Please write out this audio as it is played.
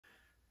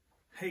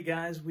Hey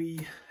guys, we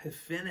have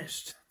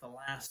finished the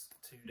last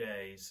 2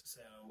 days.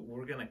 So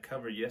we're going to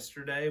cover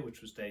yesterday,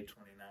 which was day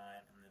 29,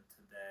 and then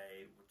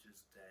today, which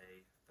is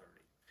day 30.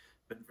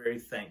 Been very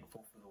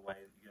thankful for the way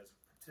that you guys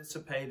have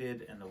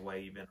participated and the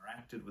way you've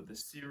interacted with the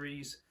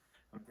series.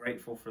 I'm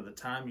grateful for the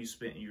time you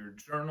spent in your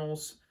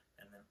journals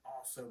and then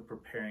also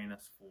preparing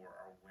us for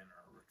our winter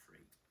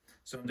retreat.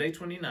 So in day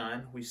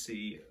 29, we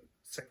see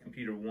 2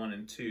 Peter 1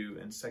 and 2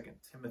 and 2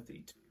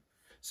 Timothy 2.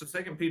 So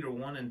 2 Peter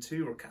 1 and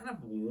 2 are kind of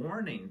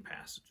warning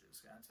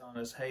passages, kind of telling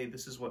us, hey,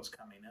 this is what's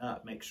coming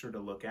up. Make sure to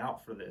look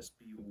out for this.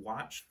 Be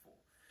watchful.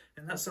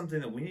 And that's something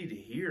that we need to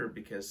hear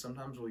because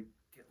sometimes we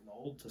get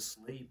lulled to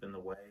sleep in the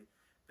way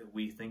that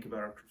we think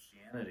about our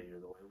Christianity or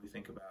the way we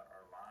think about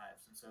our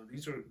lives. And so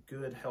these are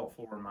good,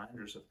 helpful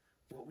reminders of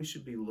what we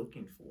should be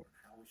looking for and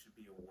how we should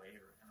be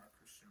aware in our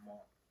Christian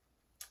walk.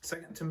 2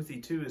 Timothy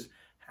 2 is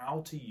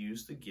how to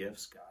use the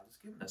gifts God has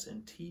given us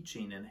in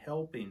teaching and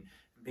helping,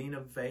 being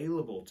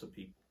available to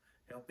people,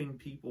 helping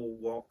people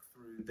walk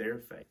through their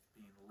faith,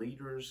 being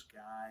leaders,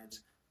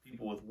 guides,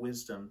 people with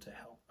wisdom to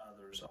help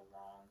others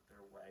along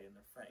their way in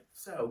their faith.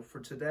 So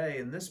for today,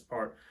 in this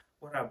part,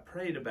 what I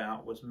prayed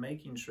about was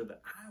making sure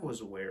that I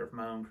was aware of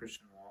my own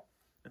Christian walk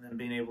and then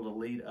being able to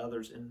lead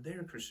others in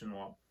their Christian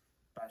walk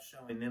by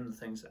showing them the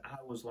things that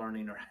I was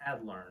learning or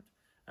had learned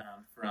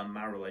from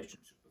my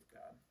relationship with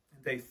God.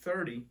 In day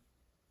 30,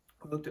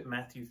 we looked at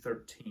Matthew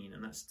 13,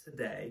 and that's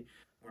today.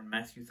 We're in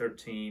Matthew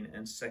 13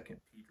 and 2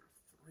 Peter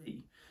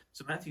 3.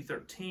 So Matthew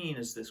 13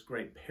 is this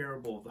great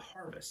parable of the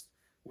harvest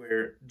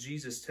where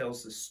Jesus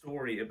tells the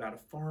story about a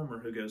farmer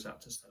who goes out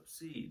to sow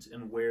seeds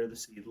and where the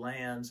seed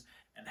lands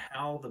and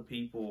how the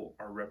people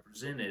are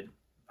represented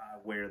by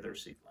where their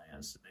seed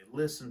lands. So they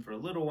listen for a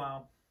little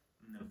while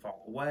and then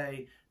fall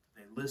away.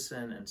 They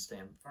listen and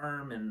stand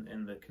firm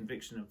in the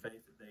conviction and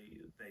faith that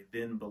they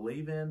then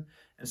believe in.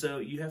 And so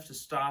you have to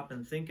stop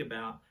and think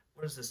about,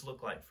 what does this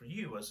look like for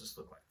you? What does this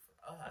look like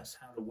for us?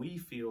 How do we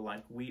feel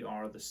like we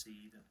are the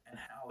seed, and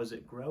how is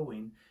it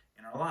growing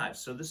in our lives?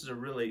 So this is a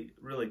really,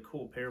 really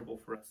cool parable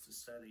for us to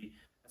study,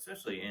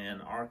 especially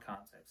in our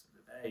context of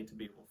today, to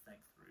be able to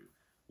think through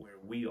where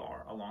we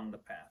are along the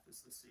path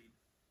as the seed.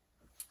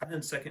 And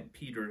then 2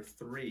 Peter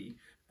 3,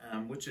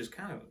 which is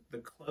kind of the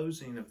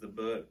closing of the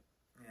book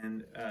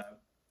and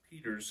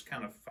Peter's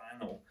kind of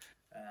final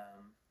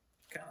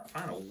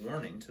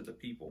warning to the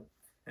people.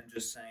 And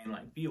just saying,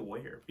 like, be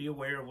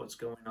aware of what's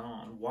going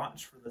on.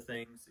 Watch for the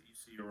things that you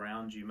see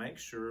around you. Make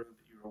sure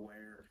that you're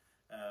aware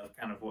of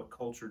kind of what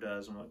culture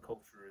does and what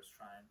culture is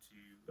trying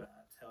to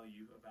tell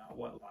you about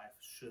what life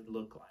should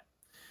look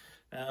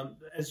like.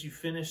 As you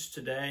finish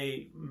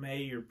today,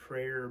 may your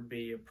prayer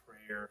be a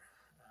prayer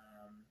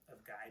of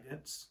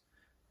guidance,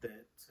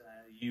 that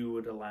you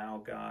would allow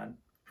God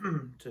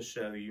to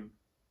show you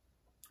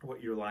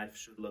what your life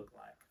should look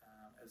like.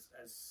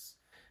 As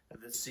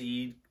the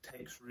seed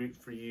takes root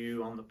for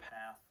you on the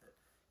path, that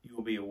you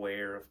will be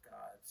aware of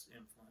God's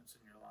influence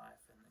in your life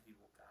and that He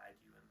will guide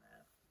you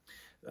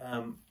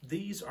in that.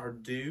 These are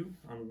due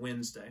on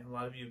Wednesday. A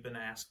lot of you have been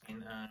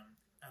asking,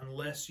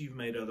 unless you've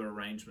made other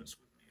arrangements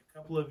with me. A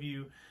couple of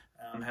you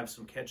have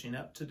some catching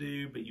up to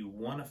do, but you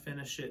want to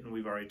finish it, and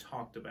we've already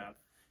talked about it.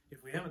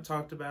 If we haven't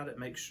talked about it,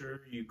 make sure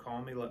you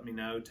call me, let me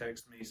know,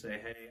 text me, say,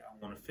 hey,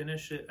 I want to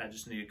finish it. I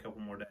just need a couple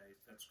more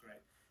days. That's great.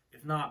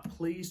 If not,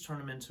 please turn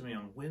them into me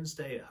on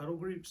Wednesday at Huddle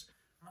Groups.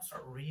 I'm going to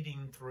start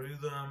reading through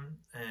them,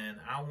 and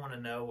I want to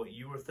know what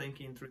you were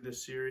thinking through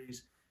this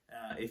series.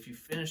 If you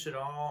finish it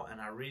all and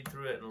I read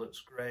through it and it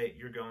looks great,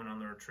 you're going on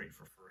the retreat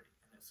for free.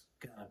 And it's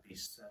going to be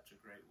such a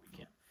great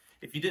weekend.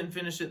 If you didn't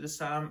finish it this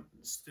time,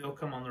 still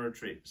come on the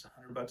retreat. It's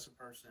 $100 a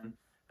person,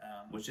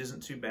 which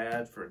isn't too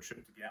bad for a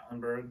trip to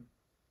Gatlinburg,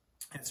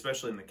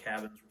 especially in the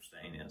cabins we're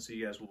staying in. So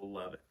you guys will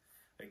love it.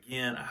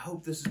 Again, I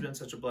hope this has been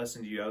such a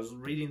blessing to you. I was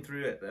reading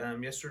through it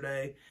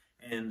yesterday,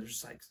 and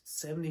there's like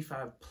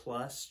 75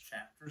 plus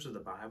chapters of the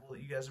Bible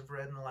that you guys have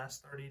read in the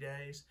last 30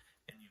 days,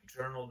 and you've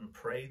journaled and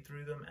prayed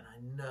through them, and I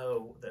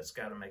know that's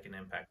got to make an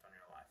impact on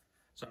your life.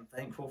 So I'm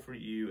thankful for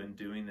you and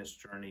doing this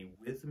journey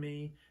with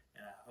me,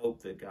 and I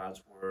hope that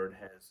God's Word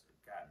has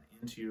gotten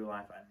into your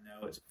life. I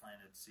know it's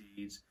planted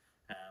seeds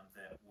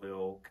that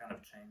will kind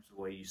of change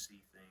the way you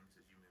see things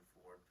as you move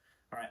forward.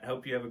 All right, I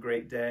hope you have a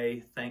great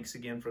day. Thanks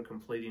again for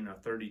completing our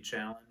 30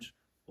 challenge.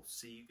 We'll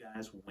see you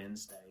guys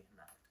Wednesday night.